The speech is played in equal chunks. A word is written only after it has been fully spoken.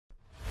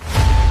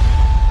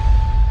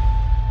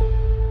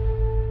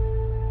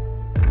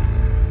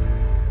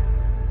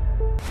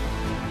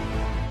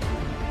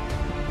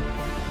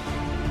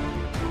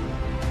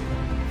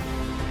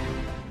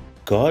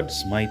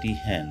God's mighty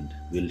hand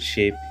will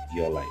shape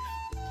your life.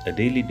 A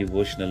daily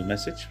devotional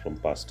message from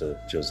Pastor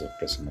Joseph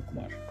Prasanna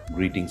Kumar.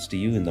 Greetings to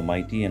you in the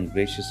mighty and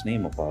gracious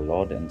name of our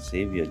Lord and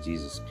Savior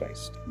Jesus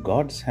Christ.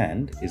 God's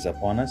hand is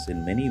upon us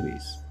in many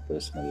ways: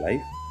 personal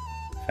life,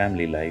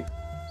 family life,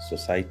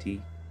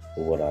 society,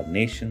 over our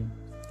nation,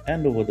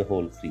 and over the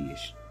whole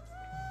creation.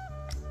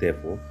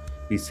 Therefore,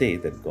 we say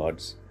that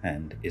God's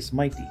hand is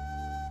mighty.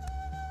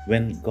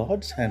 When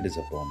God's hand is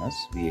upon us,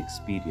 we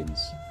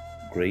experience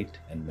great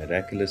and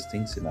miraculous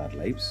things in our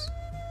lives,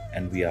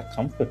 and we are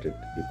comforted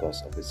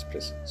because of His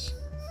presence,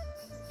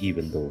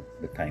 even though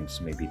the times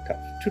may be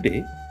tough.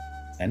 Today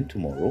and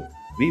tomorrow,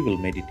 we will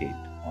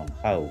meditate on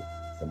how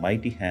the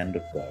mighty hand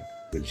of God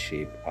will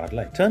shape our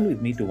life. Turn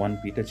with me to 1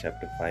 Peter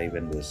chapter 5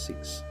 and verse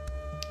 6.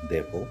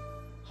 Therefore,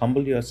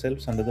 humble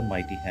yourselves under the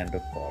mighty hand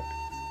of God,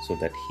 so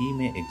that He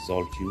may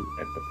exalt you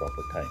at the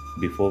proper time.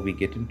 Before we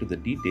get into the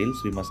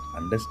details, we must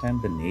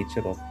understand the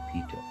nature of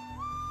Peter.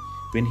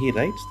 When he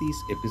writes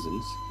these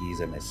epistles, he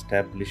is an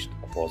established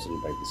apostle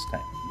by this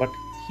time, but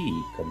he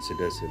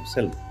considers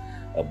himself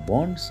a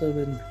bond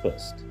servant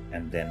first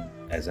and then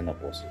as an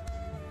apostle.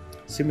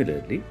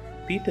 Similarly,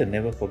 Peter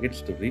never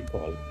forgets to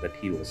recall that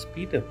he was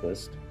Peter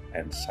first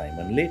and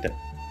Simon later.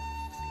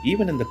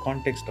 Even in the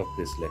context of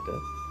this letter,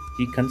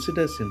 he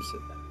considers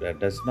himself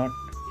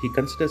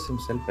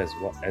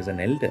as an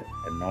elder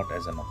and not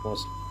as an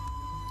apostle.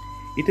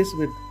 It is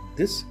with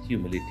this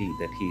humility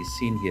that he is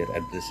seen here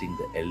addressing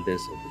the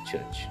elders of the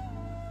church.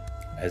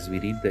 As we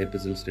read the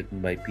epistles written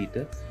by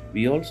Peter,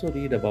 we also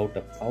read about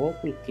a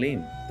powerful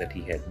claim that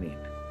he had made,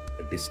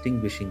 a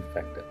distinguishing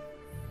factor,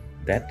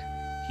 that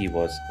he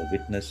was a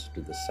witness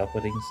to the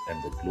sufferings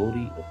and the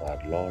glory of our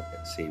Lord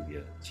and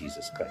Savior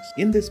Jesus Christ.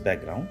 In this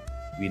background,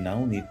 we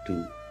now need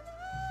to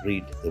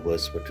read the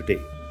verse for today,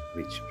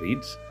 which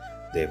reads,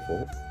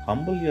 "Therefore,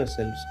 humble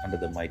yourselves under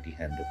the mighty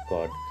hand of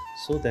God,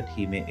 so that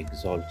He may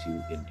exalt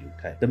you in due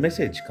time." The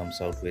message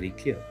comes out very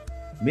clear.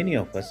 Many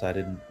of us are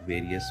in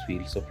various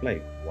fields of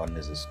life. One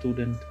is a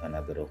student,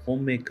 another a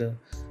homemaker,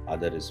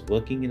 other is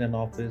working in an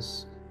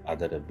office,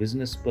 other a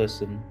business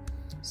person,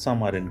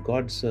 some are in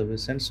God's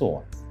service, and so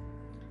on.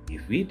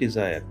 If we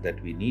desire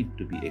that we need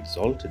to be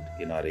exalted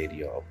in our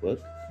area of work,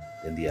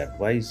 then the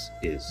advice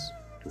is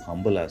to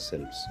humble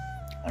ourselves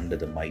under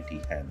the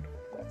mighty hand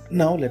of God.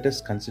 Now let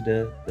us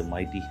consider the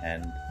mighty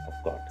hand of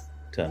God.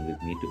 Turn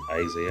with me to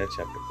Isaiah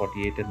chapter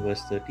 48 and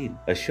verse 13.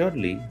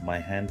 "Assuredly my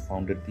hand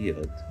founded the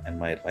earth, and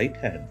my right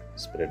hand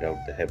spread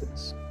out the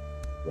heavens.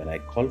 When I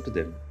call to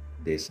them,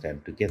 they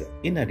stand together."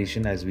 In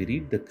addition, as we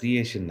read the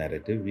creation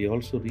narrative, we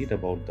also read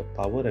about the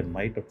power and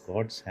might of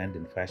God's hand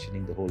in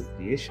fashioning the whole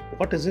creation.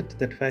 What is it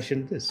that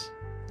fashioned this?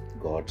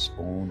 God's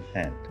own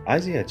hand.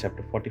 Isaiah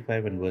chapter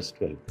 45 and verse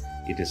 12.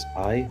 "It is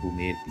I who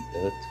made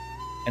the earth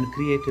and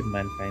created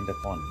mankind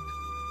upon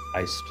it.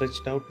 I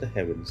stretched out the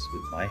heavens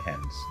with my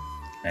hands,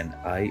 and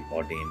I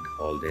ordained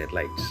all their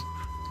lights."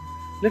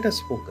 Let us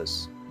focus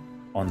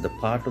on the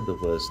part of the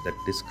verse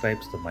that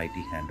describes the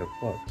mighty hand of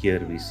God.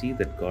 Here we see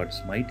that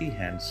God's mighty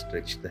hand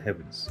stretched the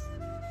heavens.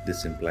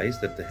 This implies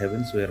that the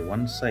heavens were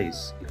one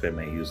size, if I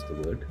may use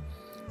the word,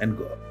 and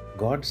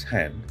God's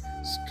hand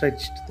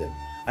stretched them.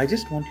 I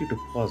just want you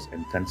to pause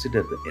and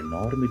consider the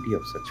enormity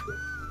of such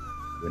work.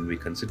 When we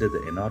consider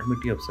the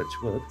enormity of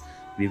such work,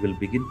 we will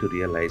begin to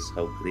realize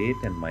how great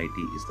and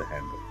mighty is the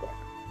hand of God.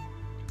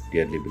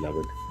 Dearly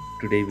beloved,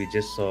 today we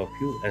just saw a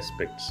few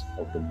aspects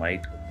of the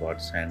might of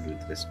God's hand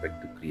with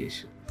respect to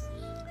creation.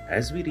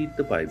 As we read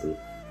the Bible,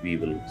 we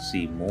will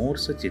see more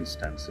such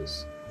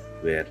instances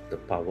where the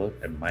power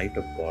and might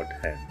of God's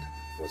hand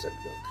was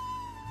at work.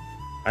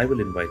 I will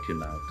invite you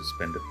now to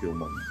spend a few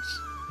moments.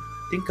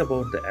 Think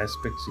about the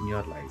aspects in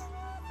your life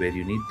where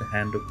you need the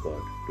hand of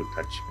God to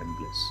touch and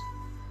bless.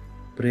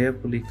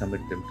 Prayerfully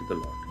commit them to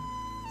the Lord.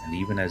 And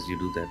even as you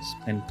do that,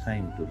 spend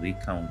time to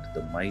recount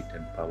the might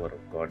and power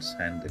of God's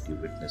hand that you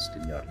witnessed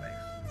in your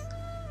life.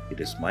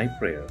 It is my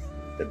prayer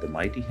that the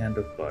mighty hand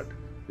of God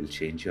will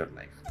change your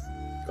life.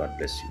 God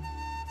bless you.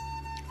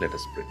 Let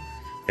us pray.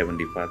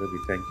 Heavenly Father, we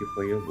thank you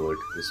for your word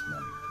this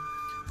morning.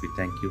 We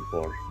thank you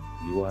for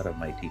you are a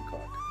mighty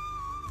God.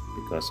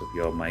 Because of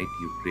your might,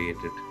 you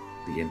created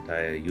the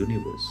entire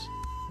universe,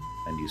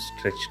 and you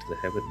stretched the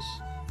heavens.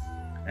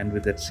 And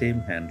with that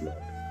same hand,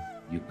 Lord,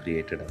 you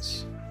created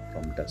us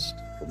from dust,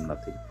 from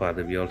nothing.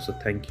 Father, we also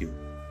thank you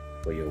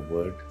for your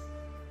word.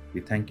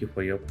 We thank you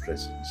for your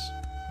presence.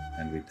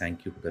 And we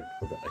thank you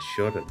for the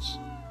assurance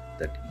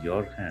that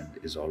your hand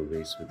is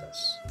always with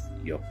us.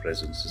 Your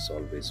presence is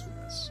always with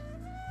us.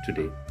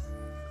 Today,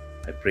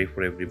 I pray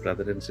for every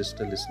brother and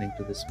sister listening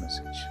to this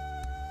message.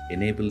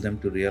 Enable them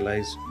to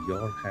realize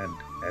your hand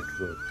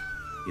at work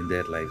in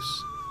their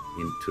lives,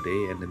 in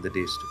today and in the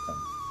days to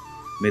come.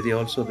 May they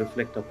also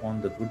reflect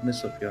upon the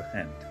goodness of your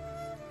hand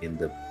in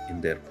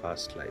their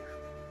past life.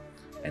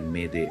 And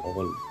may they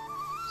all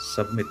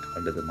submit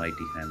under the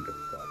mighty hand of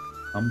God,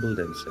 humble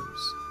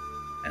themselves,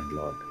 and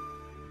Lord,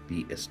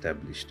 be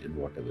established in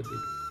whatever they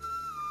do.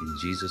 In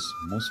Jesus'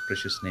 most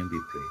precious name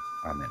we pray.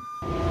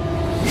 Amen.